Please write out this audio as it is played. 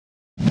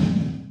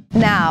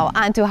Now,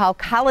 on to how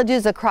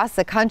colleges across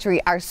the country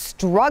are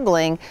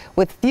struggling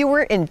with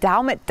fewer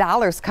endowment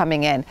dollars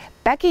coming in.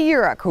 Becky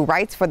Yerak, who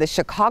writes for the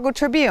Chicago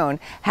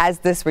Tribune, has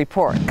this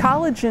report.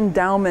 College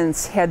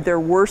endowments had their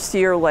worst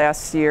year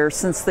last year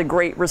since the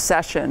Great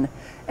Recession,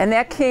 and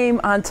that came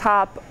on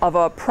top of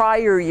a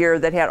prior year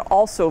that had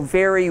also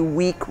very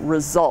weak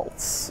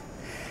results.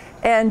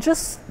 And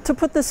just to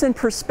put this in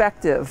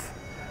perspective,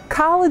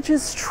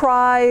 colleges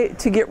try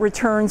to get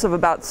returns of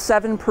about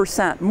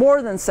 7%,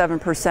 more than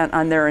 7%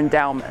 on their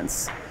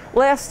endowments.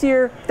 Last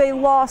year, they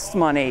lost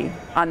money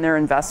on their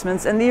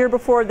investments, and the year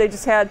before, they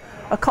just had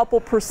a couple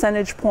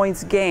percentage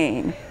points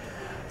gain.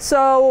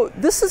 So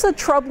this is a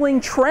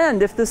troubling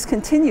trend if this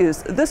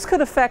continues. This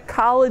could affect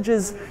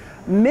colleges'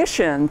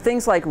 mission.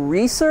 Things like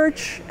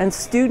research and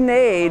student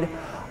aid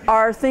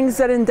are things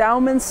that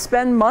endowments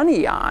spend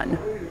money on.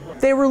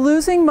 They were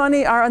losing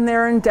money on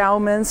their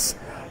endowments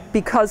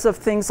because of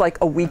things like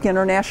a weak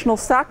international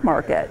stock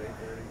market.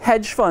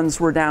 Hedge funds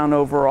were down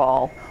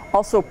overall.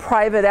 Also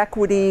private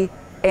equity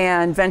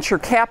and venture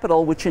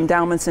capital, which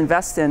endowments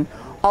invest in,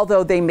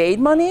 although they made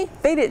money,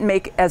 they didn't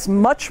make as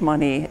much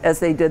money as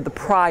they did the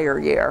prior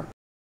year.